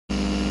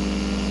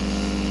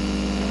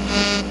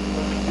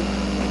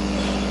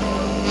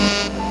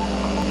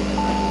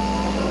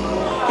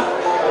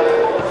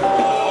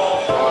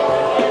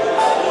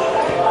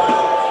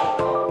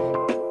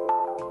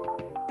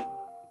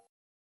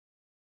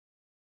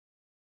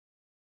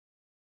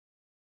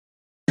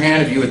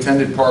Hand if you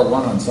attended part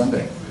 1 on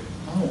Sunday.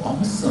 Oh,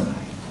 awesome.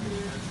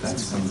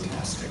 That's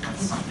fantastic.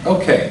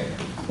 Okay,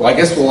 well, I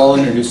guess we'll all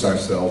introduce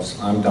ourselves.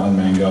 I'm Don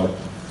Mango.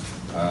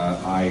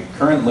 I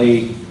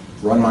currently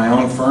run my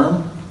own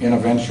firm,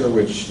 InnoVenture,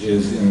 which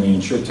is in the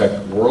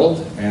insurtech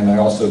world, and I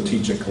also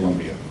teach at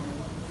Columbia.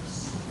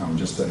 I'm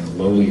just a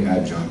lowly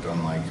adjunct,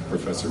 unlike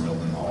Professor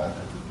Milton Hall,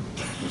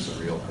 who's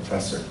a real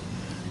professor.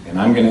 And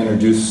I'm going to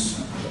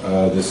introduce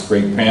this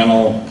great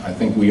panel. I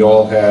think we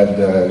all had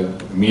a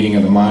meeting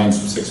of the minds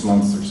 6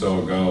 months or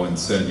so ago and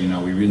said, you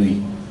know, it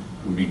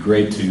would be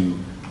great to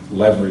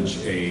leverage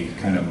a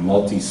kind of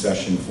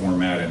multi-session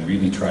format and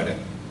really try to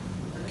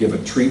give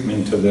a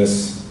treatment to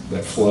this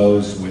that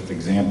flows with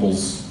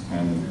examples.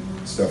 And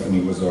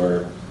Stephanie was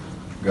our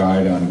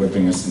guide on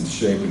whipping us into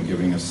shape and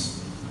giving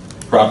us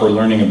proper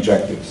learning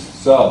objectives.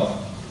 So,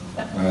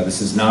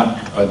 this is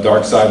not a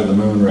dark side of the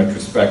moon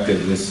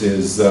retrospective. This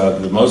is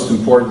the most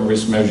important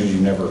risk measures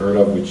you never heard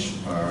of, which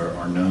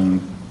are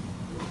known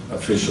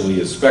officially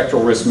as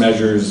spectral risk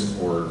measures,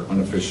 or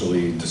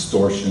unofficially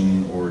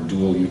distortion or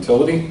dual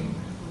utility.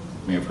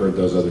 You may have heard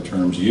those other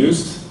terms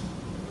used.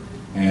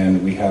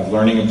 And we have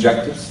learning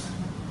objectives,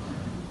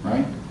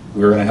 right?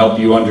 We're going to help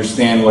you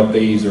understand what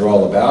these are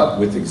all about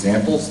with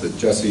examples that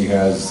Jesse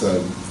has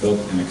built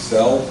in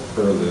Excel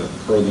per the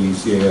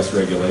CAS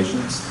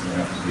regulations. They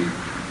have to be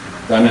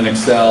done in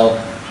Excel,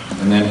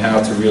 and then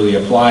how to really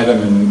apply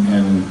them,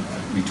 and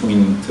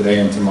between today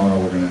and tomorrow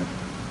we're going to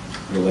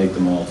relate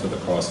them all to the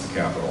cost of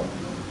capital.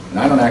 And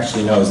I don't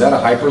actually know, is that a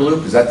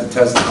Hyperloop? Is that the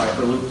Tesla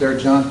Hyperloop there,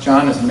 John?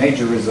 John is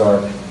Major is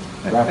our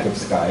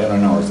graphics guy. I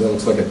don't know, it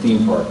looks like a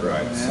theme park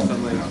ride.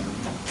 Something, you know.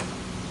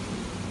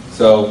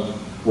 So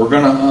we're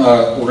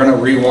gonna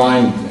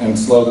rewind and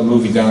slow the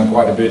movie down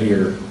quite a bit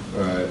here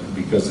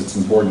because it's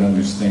important to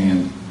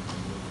understand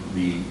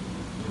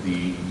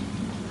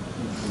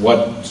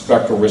what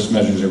spectral risk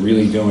measures are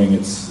really doing.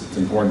 It's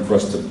important for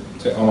us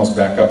to almost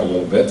back up a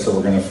little bit. So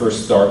we're going to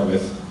first start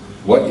with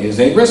what is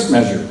a risk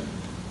measure.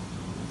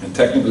 And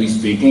technically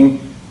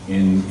speaking,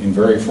 in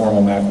very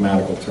formal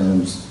mathematical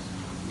terms,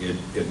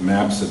 it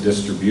maps a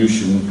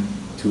distribution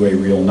to a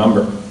real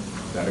number.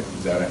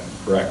 Is that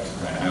correct?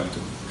 I have to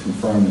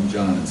confirm with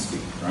John and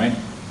Steve, right?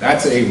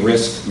 That's a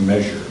risk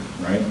measure,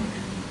 right?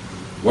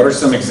 What are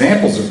some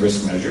examples of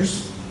risk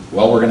measures?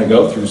 Well, we're going to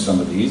go through some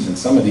of these, and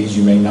some of these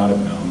you may not have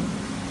known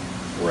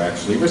were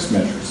actually risk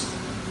measures.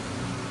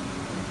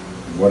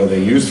 What are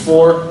they used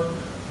for? I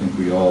think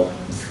we all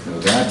know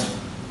that.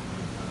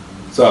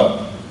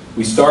 So,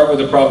 we start with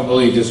a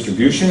probability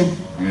distribution,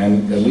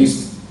 and at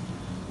least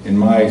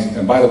in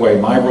and by the way,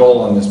 my role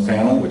on this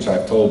panel, which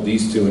I've told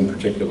these two in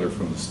particular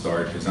from the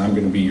start, is I'm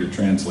going to be your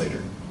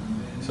translator.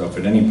 So if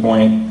at any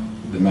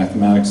point the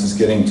mathematics is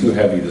getting too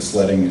heavy, the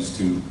sledding is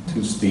too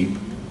steep,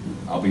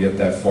 I'll be at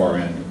that far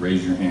end.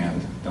 Raise your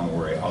hand, don't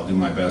worry. I'll do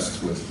my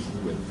best with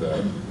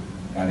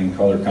adding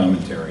color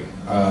commentary.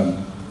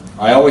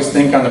 I always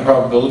think on the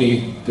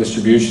probability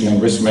distribution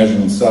and risk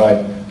measurement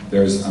side,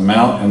 there's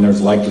amount and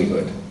there's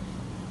likelihood.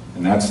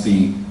 And that's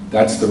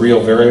the real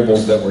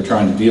variables that we're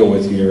trying to deal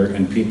with here,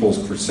 and people's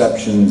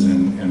perceptions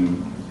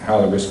and how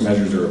the risk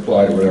measures are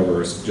applied or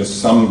whatever is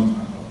just some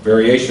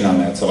variation on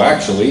that. So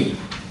actually,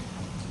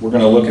 we're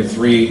going to look at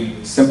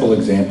 3 simple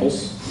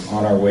examples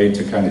on our way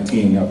to kind of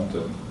teeing up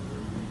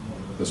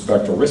the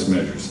spectral risk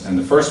measures. And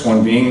the first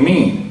one being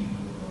mean,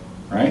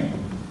 right?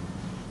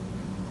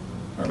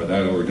 About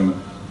that, what we're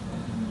doing.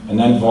 And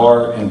then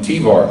var and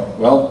t-var.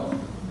 Well,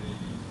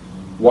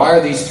 why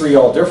are these 3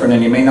 all different?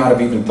 And you may not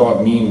have even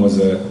thought mean was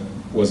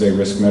a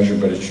risk measure,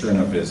 but it sure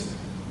enough is.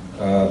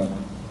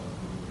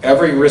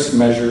 Every risk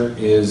measure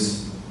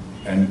is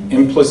an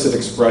implicit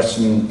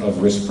expression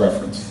of risk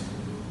preference,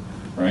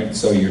 right?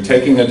 So you're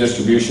taking the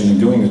distribution and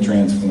doing the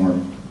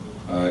transform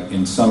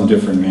in some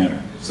different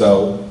manner.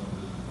 So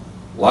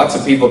lots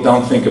of people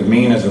don't think of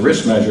mean as a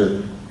risk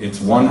measure. It's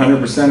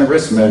 100% a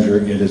risk measure.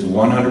 It is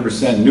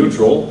 100%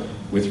 neutral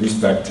with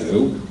respect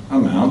to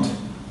amount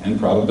and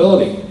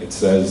probability. It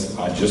says,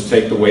 I just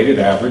take the weighted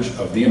average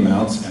of the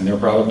amounts and their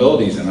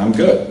probabilities, and I'm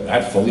good.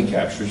 That fully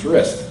captures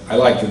risk. I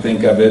like to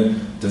think of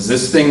it, does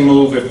this thing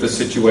move if the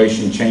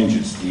situation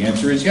changes? The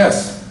answer is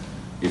yes.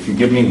 If you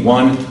give me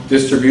one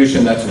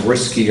distribution that's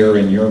riskier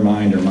in your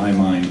mind or my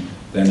mind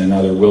than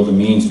another, will the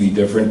means be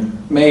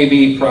different?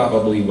 Maybe,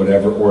 probably,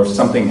 whatever. Or if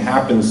something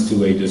happens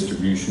to a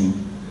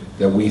distribution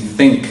that we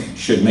think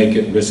should make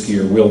it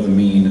riskier, will the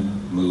mean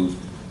move?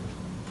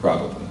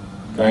 Probably.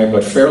 Okay,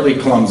 but fairly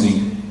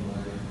clumsy,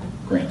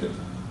 granted.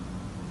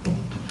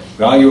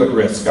 Value at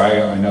risk.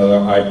 I know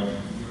that I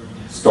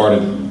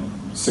started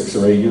 6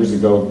 or 8 years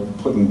ago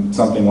putting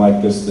something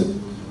like this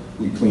that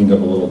we cleaned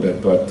up a little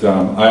bit, but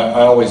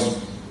I always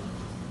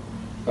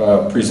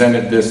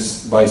presented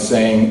this by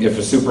saying if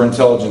a super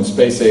intelligent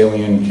space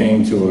alien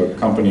came to a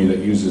company that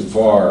uses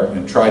VAR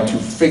and tried to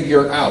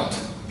figure out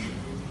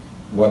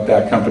what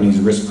that company's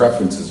risk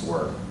preferences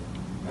were,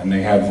 and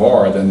they had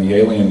VAR, then the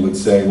alien would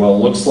say, well, it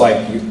looks like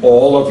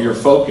all of your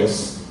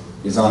focus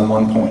is on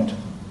one point.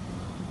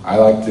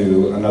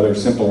 Another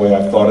simple way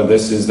I've thought of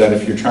this is that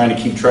if you're trying to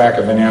keep track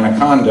of an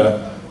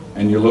anaconda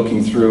and you're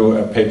looking through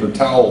a paper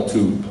towel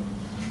tube,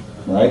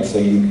 right? So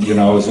you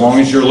know, as long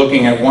as you're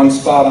looking at one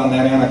spot on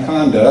that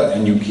anaconda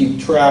and you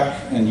keep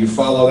track and you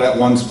follow that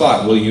one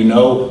spot, will you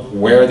know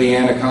where the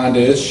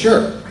anaconda is?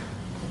 Sure.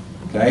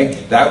 Okay?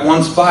 That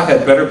one spot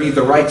had better be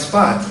the right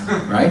spot,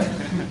 right?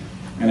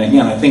 And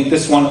again, I think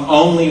this one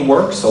only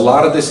works. A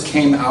lot of this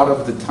came out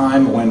of the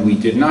time when we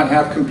did not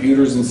have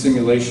computers and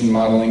simulation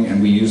modeling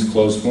and we used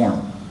closed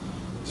form.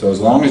 So as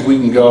long as we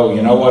can go,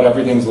 you know what,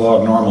 everything's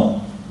log normal,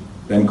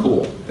 then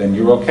cool. Then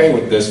you're okay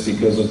with this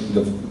because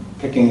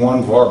picking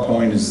one var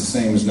point is the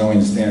same as knowing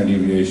the standard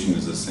deviation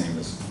is the same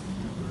as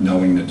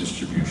knowing the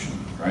distribution,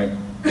 right?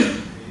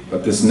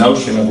 But this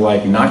notion of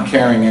like not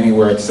caring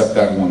anywhere except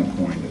that one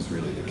point is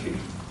really the key.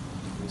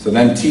 So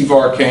then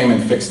TVAR came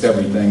and fixed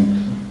everything,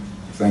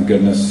 thank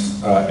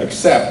goodness,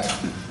 except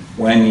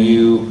when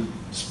you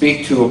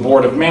speak to a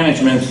board of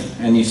management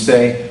and you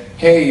say,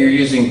 hey, you're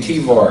using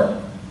TVAR.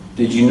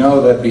 Did you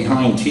know that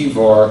behind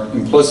TVAR,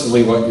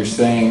 implicitly what you're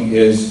saying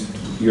is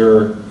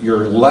your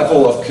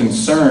level of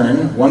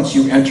concern, once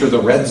you enter the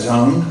red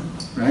zone,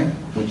 right,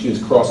 which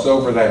is cross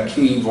over that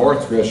key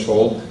VAR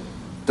threshold,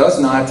 does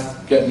not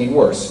get any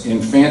worse. In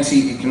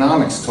fancy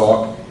economics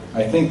talk,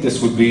 I think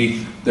this would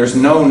be, there's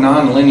no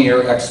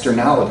nonlinear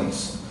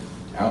externalities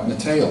out in the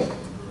tail.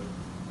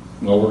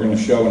 Well, we're going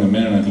to show in a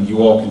minute, I think you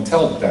all can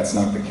tell that that's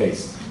not the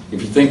case.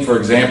 If you think, for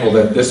example,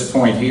 that this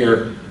point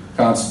here,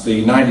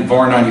 the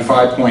VAR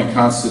 95 point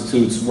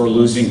constitutes, we're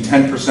losing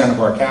 10% of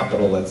our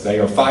capital, let's say,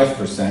 or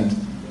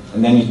 5%,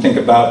 and then you think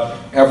about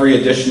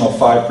every additional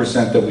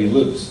 5% that we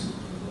lose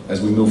as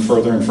we move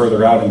further and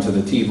further out into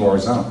the TVAR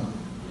zone.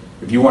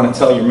 If you want to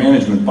tell your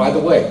management, by the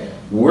way,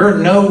 we're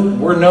no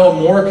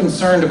more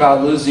concerned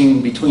about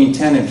losing between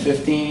 10 and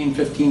 15,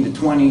 15 to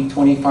 20,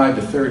 25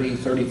 to 30,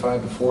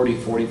 35 to 40,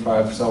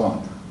 45, so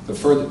on. The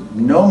further,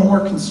 no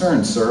more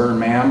concerned, sir,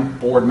 ma'am,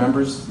 board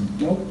members,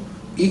 nope,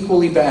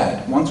 equally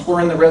bad. Once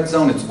we're in the red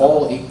zone, it's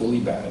all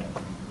equally bad.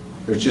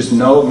 There's just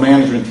no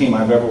management team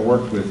I've ever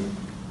worked with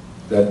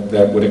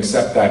that would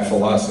accept that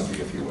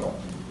philosophy, if you will.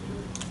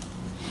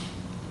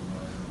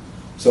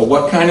 So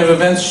what kind of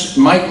events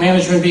might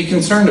management be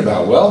concerned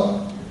about?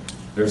 Well,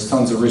 there's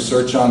tons of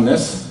research on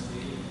this,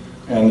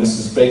 and this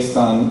is based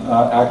on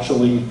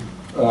actually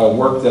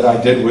work that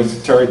I did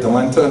with Terry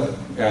Delenta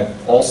at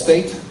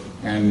Allstate,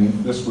 and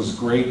this was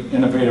great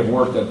innovative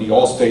work that the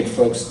Allstate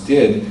folks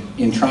did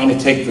in trying to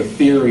take the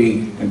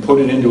theory and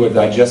put it into a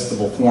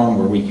digestible form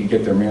where we could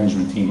get their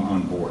management team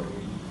on board.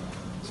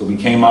 So we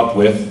came up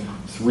with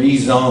 3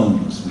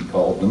 zones, we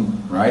called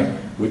them, right?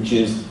 Which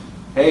is,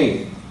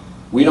 hey,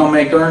 we don't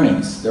make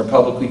earnings, they're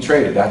publicly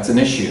traded, that's an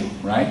issue,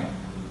 right?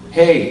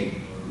 Hey,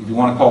 if you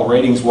want to call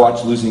Ratings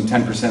Watch losing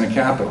 10% of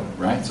capital,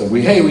 right? So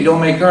we don't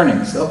make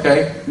earnings,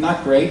 okay,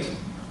 not great.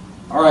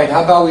 All right,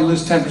 how about we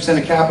lose 10%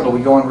 of capital,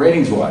 we go on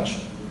Ratings Watch.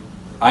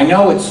 I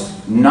know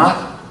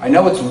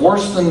it's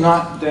worse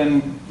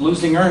than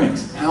losing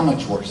earnings. How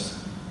much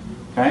worse?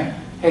 Okay?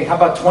 Hey, how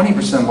about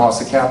 20%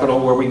 loss of capital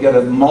where we get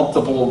a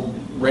multiple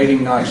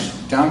rating notch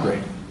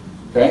downgrade?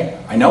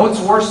 Okay? I know it's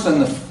worse than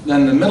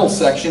the middle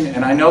section,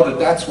 and I know that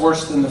that's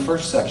worse than the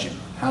first section.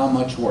 How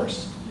much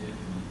worse?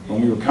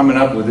 When we were coming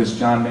up with this,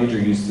 John Major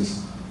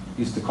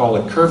used to call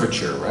it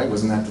curvature, right?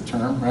 Wasn't that the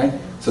term, right?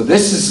 So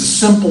this is a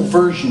simple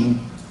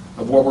version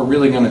of what we're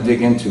really going to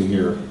dig into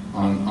here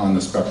on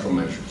the spectral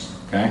measures,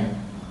 okay?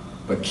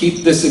 But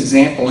keep this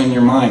example in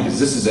your mind, because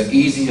this is the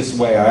easiest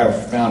way I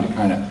have found to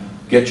kind of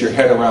get your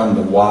head around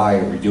the why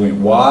are we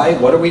doing. Why?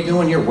 What are we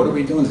doing here? What are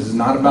we doing? This is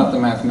not about the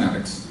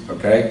mathematics,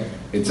 okay?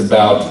 It's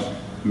about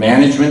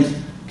management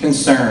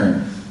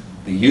concern,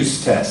 the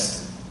use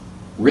test,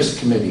 risk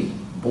committee,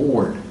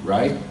 board,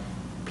 right?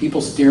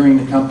 People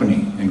steering the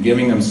company and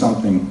giving them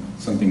something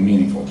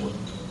meaningful.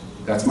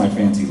 That's my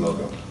fancy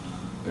logo.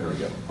 There we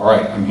go. All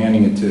right, I'm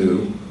handing it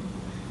to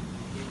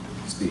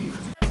Steve.